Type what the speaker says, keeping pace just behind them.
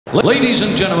Ladies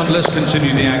and gentlemen, let's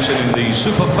continue the action in the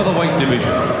super featherweight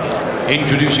division.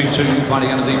 Introducing to you, fighting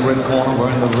out of the red corner,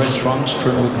 wearing the red trunks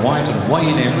trimmed with white and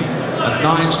weighed in at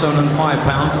 9 stone and 5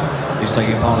 pounds. He's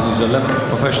taking part in his 11th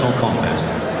professional contest.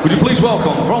 Would you please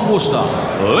welcome from Worcester,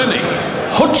 Lenny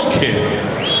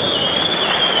Hodgkins.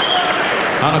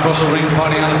 And across the ring,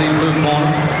 fighting out of the blue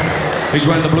corner, he's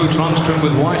wearing the blue trunks trimmed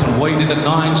with white and weighed in at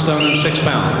 9 stone and 6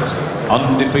 pounds.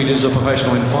 Undefeated as a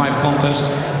professional in 5 contests,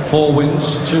 4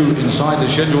 wins, 2 inside the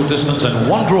scheduled distance and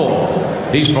 1 draw.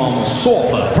 He's from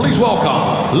Salford. Please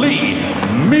welcome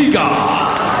Meager.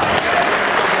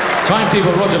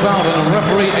 Timekeeper Roger Bowden and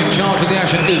referee in charge of the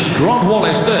action is Grant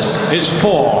Wallace. This is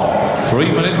 4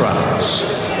 3-minute rounds.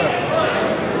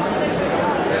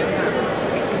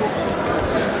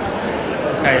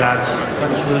 Okay lads,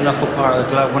 punch through the knuckle part of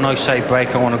the glove. When I say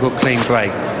break, I want a good clean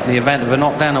break. In the event of a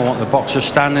knockdown, I want the boxer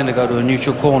standing to go to a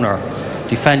neutral corner.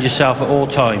 Defend yourself at all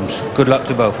times. Good luck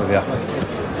to both of you.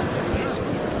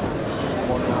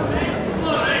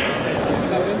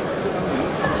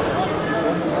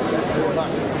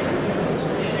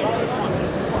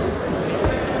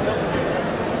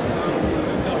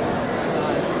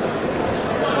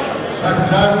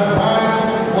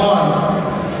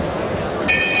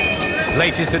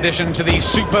 Latest addition to the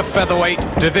super featherweight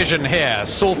division here.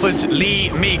 Salford's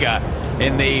Meager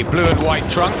in the blue and white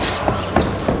trunks.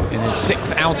 In his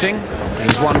 6th outing,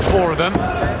 he's won 4 of them.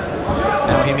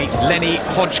 Now he meets Lenny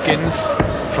Hodgkins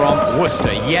from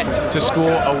Worcester, yet to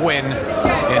score a win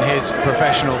in his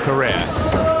professional career.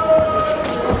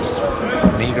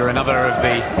 Meager, another of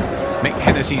the Mick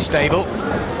Hennessy stable.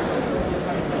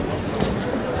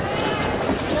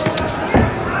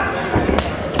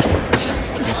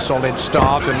 Solid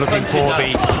start and looking for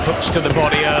the hooks to the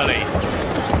body early.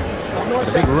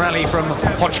 A big rally from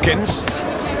Hodgkins,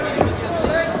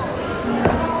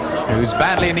 who's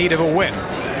badly in need of a win.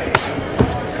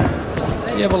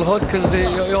 Yeah, well, Hodgkins, he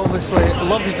obviously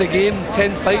loves the game.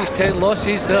 10 fights, 10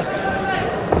 losses. You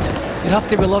have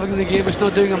to be loving the game. It's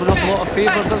not doing him an awful lot of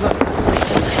favours, is it?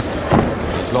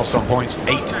 He's lost on points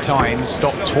 8 times,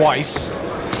 stopped twice.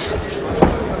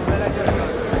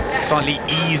 Slightly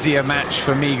easier match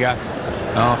for Meager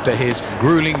after his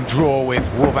grueling draw with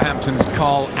Wolverhampton's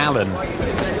Carl Allen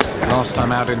last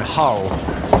time out in Hull,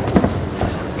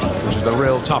 which is a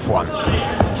real tough one.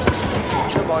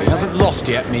 He hasn't lost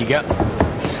yet, Meager.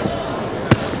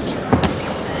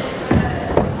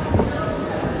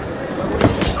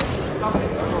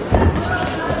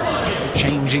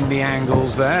 Changing the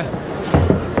angles there.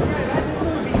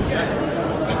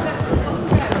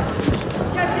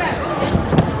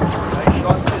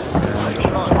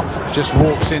 Just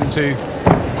walks into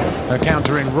a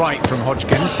counter in right from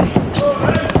Hodgkins.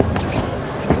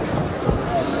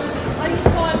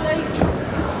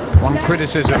 One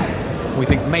criticism we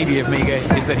think maybe of Meager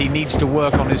is that he needs to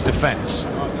work on his defence.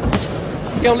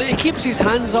 Yeah, well, he keeps his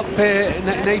hands up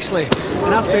nicely,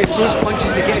 and after he throws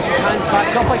punches, he gets his hands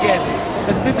back up again.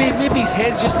 And maybe his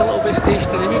head's just a little bit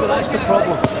stationary. Maybe that's the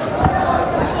problem.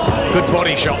 Good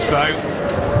body shots though.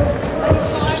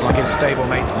 Just like his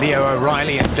stablemates Leo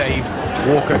O'Reilly and Dave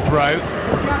Walker-Throw,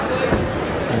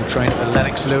 all trained at the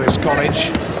Lennox Lewis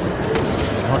College.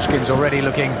 Hodgkins already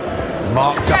looking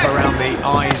marked up around the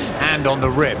eyes and on the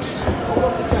ribs.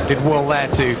 Did well there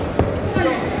to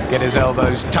get his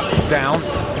elbows tucked down.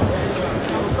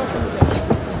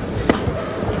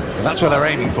 And that's what they're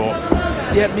aiming for.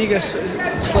 Yeah, Meager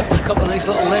slipped a couple of nice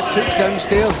little left hooks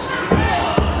downstairs.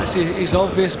 That's his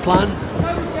obvious plan.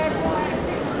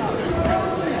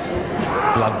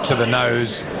 Blood to the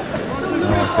nose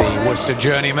of the Worcester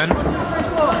journeyman.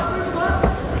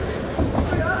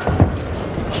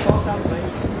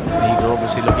 Meager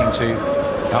obviously looking to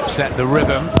upset the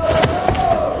rhythm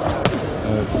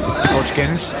of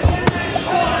Hodgkins.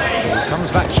 He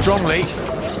comes back strongly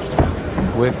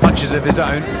with punches of his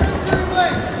own,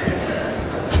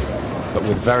 but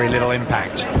with very little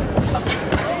impact.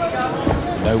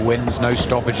 No wins, no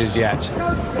stoppages yet.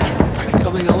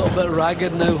 Becoming a little bit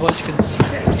ragged now, Hodgkins.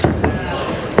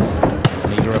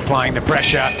 Meager applying the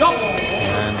pressure,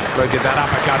 and throated that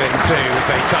uppercut in too as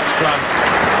they touch gloves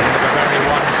with a very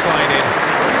one-sided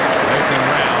opening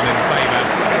round in favour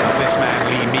of this man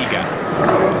Meager.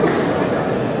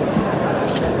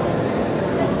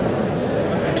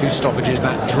 2 stoppages.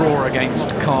 That draw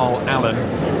against Carl Allen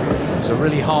was a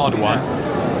really hard one.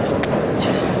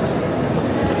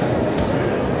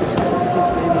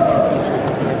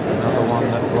 Another one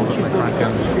that Robert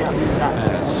McCracken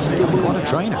has. What a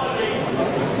trainer.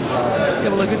 Yeah,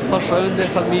 well, a good first round there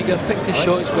for Meager. Picked his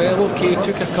shots well. Okay,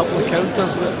 took a couple of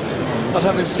counters, but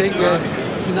having said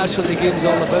I mean, that's what the game's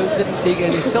all about. Didn't take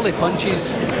any silly punches.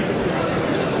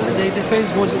 And the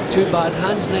defence wasn't too bad.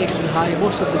 Hands nice and high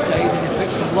most of the time, and he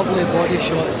picked some lovely body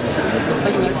shots. I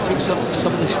think that took some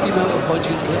of the steam out of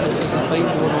Hodgkins as the fight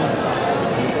went on.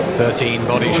 13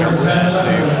 body shots to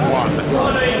 1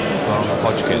 from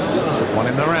Hodgkins. One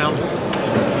in the round.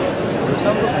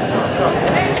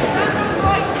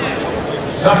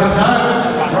 Seconds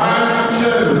out, round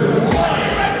 2.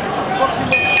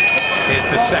 Here's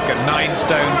the second, 9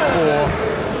 stone 4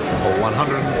 or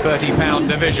 130-pound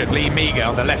division. Lee Meager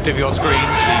on the left of your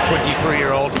screens, the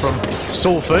 23-year-old from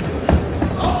Salford,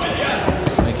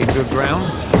 making good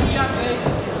ground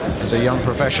as a young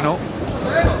professional,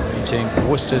 meeting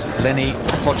Worcester's Lenny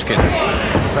Hodgkins,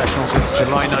 professional since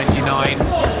July '99.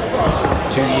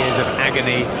 2 years of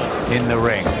agony in the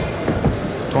ring.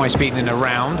 Twice beaten in a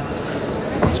round.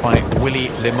 Once by Willie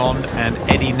Lemond, and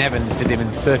Eddie Nevins did him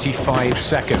in 35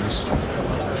 seconds.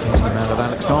 Here's the man of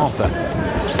Alex Arthur,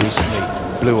 recently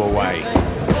blew away.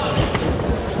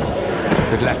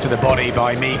 Good left to the body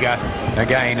by Meager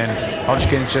again, and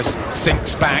Hodgkins just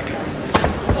sinks back.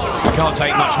 He can't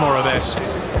take much more of this.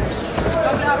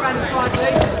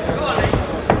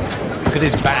 Look at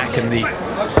his back and the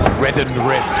reddened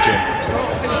ribs, Jim.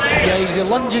 Yeah, he's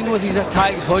lunging with his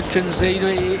attacks, Hodgkins. You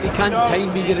know, he can't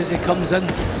time Meager as he comes in.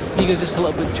 Meager's just a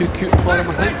little bit too cute for him,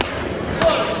 I think.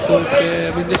 So it's,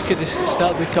 I mean, this could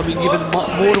start becoming even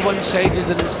more one-sided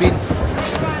than it's been.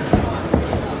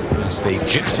 It's the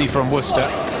gypsy from Worcester.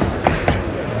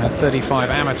 Had 35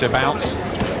 amateur bouts.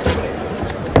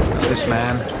 This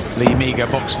man, Lee Meager,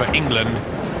 boxed for England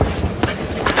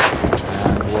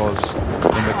and was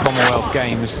in the Commonwealth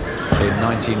Games in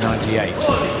 1998.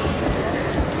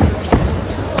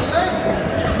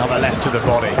 Another left to the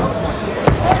body.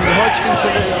 So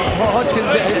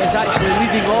Hodgkins is actually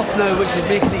leading off now, which is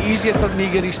making it easier for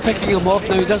Meager. He's picking him off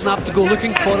now. He doesn't have to go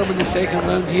looking for him in the second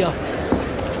round here.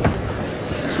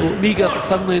 So Meager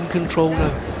firmly in control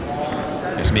now.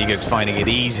 Yes, Meager's finding it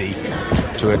easy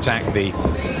to attack the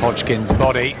Hodgkins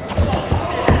body.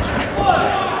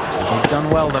 He's done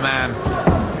well, the man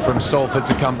from Salford,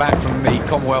 to come back from the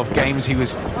Commonwealth Games. He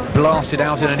was blasted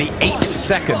out in only 8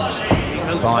 seconds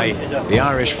by the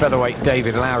Irish featherweight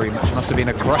David Lowry, which must have been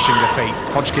a crushing defeat.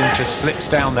 Hodgkins just slips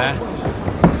down there.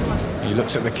 He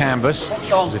looks at the canvas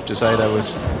as if to say there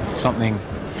was something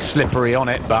slippery on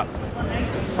it, but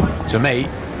to me,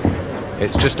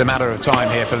 it's just a matter of time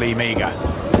here for Lee Meager.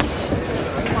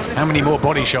 How many more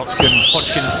body shots can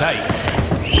Hodgkins take?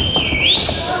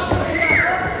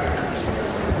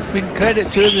 I mean,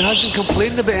 credit to him, he hasn't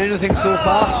complained about anything so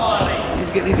far. He's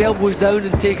getting his elbows down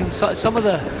and taking some of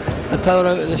the power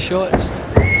out of the shots.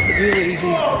 But really, he's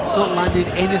not landed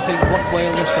anything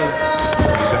worthwhile this round.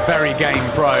 He's a very game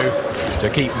pro to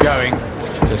keep going,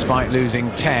 despite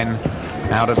losing 10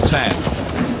 out of 10.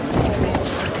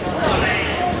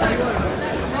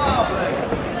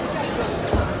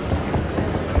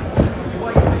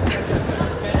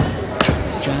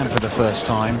 Jab for the first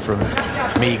time from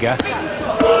Meager.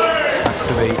 Back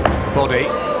to the body.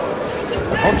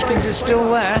 But Hodgkins is still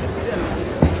there.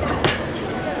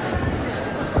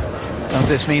 Does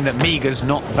this mean that Meager's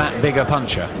not that big a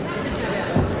puncher?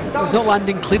 He's not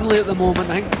landing cleanly at the moment.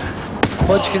 I think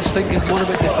Hodgkins think he's more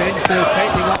about defence now,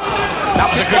 tightening up.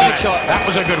 That was a good shot. That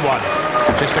was a good one.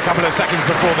 Just a couple of seconds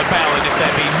before the bell, and if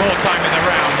there'd been more time in the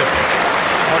round,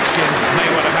 Hodgkins may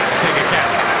well have had to take a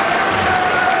count.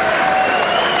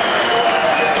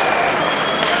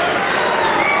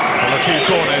 On the 2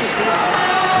 corners,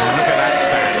 and look at that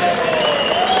stat.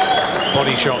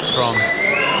 Body shots from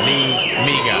Lee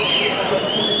Meager.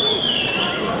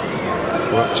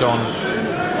 Worked on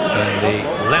in the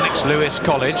Lennox Lewis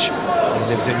College. He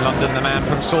lives in London, the man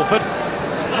from Salford.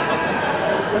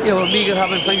 Yeah, well, Meager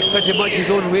having things pretty much his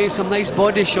own way. Some nice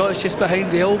body shots just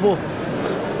behind the elbow.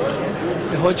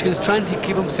 Hodgkins trying to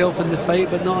keep himself in the fight,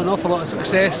 but not an awful lot of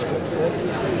success.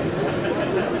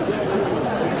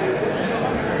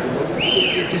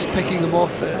 Just picking him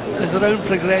off. As the round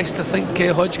progressed, I think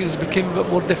Hodgkins became a bit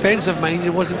more defensive minded. He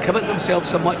wasn't committing himself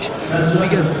so much.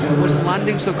 Meager wasn't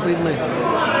landing so cleanly.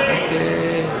 But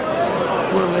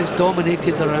more or less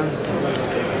dominated the round.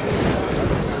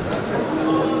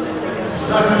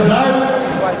 Seconds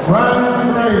out, round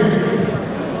 3.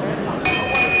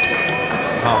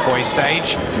 Halfway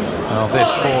stage of this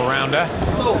 4-rounder.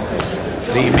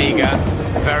 Lee Meager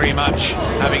very much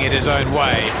having it his own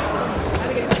way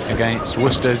against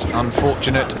Worcester's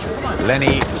unfortunate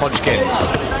Lenny Hodgkins.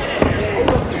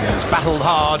 He's battled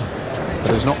hard,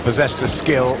 but has not possessed the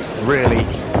skill, really,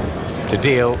 to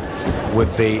deal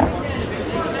with the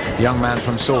young man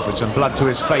from Salford. Some blood to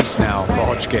his face now for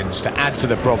Hodgkins to add to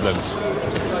the problems.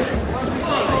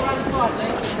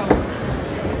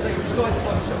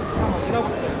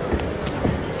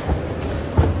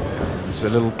 There's a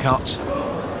little cut.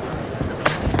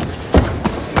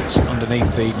 It's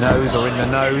underneath the nose, or in the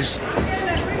nose,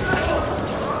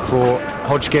 for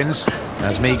Hodgkins,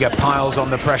 as Meager piles on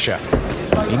the pressure.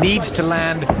 He needs to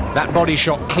land that body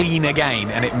shot clean again,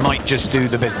 and it might just do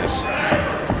the business.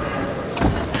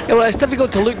 Yeah, well, it's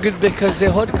difficult to look good because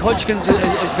Hodgkins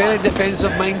is very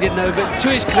defensive-minded now, but to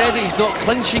his credit, he's not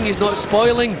clinching, he's not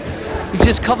spoiling. He's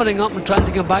just covering up and trying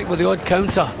to come back with the odd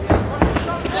counter.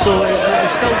 So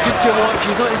it's still good to watch.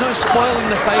 He's not spoiling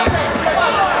the fight.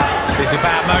 These are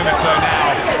bad moments though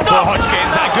now for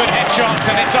Hodgkins. A good headshot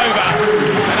and it's over.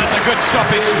 And that's a good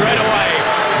stoppage straight away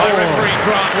by referee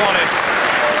Grant Wallace.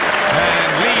 And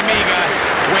Lee Meager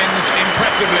wins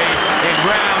impressively in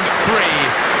round 3.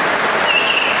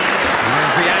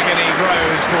 As the agony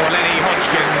grows for Lenny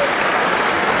Hodgkins.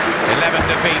 11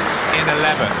 defeats in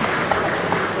 11.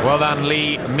 Well done,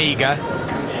 Lee Meager.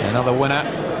 Another winner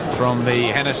from the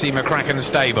Hennessy McCracken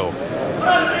stable.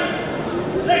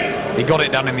 He got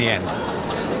it done in the end.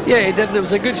 Yeah, he did, and it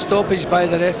was a good stoppage by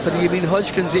the referee. I mean,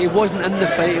 Hodgkins, he wasn't in the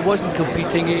fight, he wasn't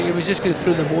competing, he was just going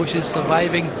through the motions,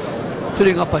 surviving,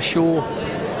 putting up a show.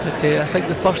 But I think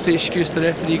the first excuse the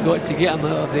referee got to get him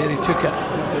out of there, he took it,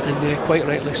 and quite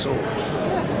rightly so.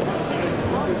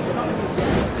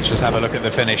 Let's just have a look at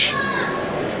the finish.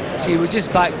 So he was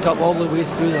just backed up all the way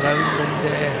through the round,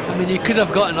 and I mean, he could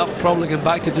have gotten up, probably going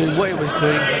back to doing what he was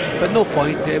doing, but no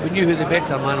point. We knew who the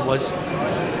better man was,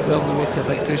 well on the way to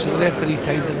victory, so the referee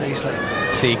timed it nicely.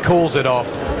 See, he calls it off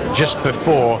just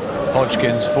before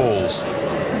Hodgkins falls.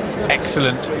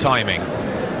 Excellent timing.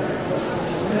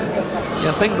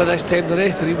 Yeah, I think by this time the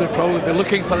referee would probably be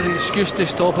looking for an excuse to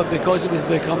stop it because it was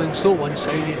becoming so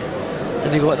one-sided,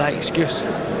 and he got that excuse.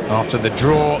 After the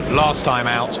draw last time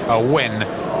out, a win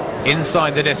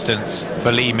inside the distance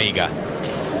for Lee Meager.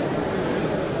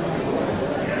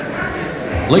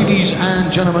 Ladies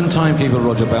and gentlemen, timekeeper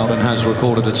Roger Belden has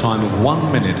recorded a time of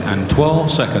 1 minute and 12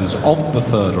 seconds of the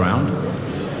 3rd round.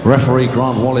 Referee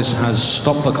Grant Wallace has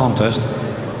stopped the contest.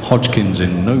 Hodgkins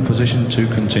in no position to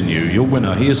continue. Your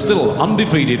winner, he is still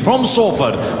undefeated from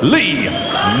Salford, Lee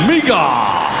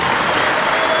Meager.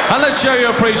 And let's show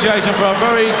your appreciation for a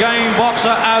very game boxer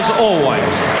as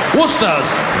always, Worcester's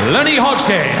Lenny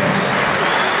Hodgkins.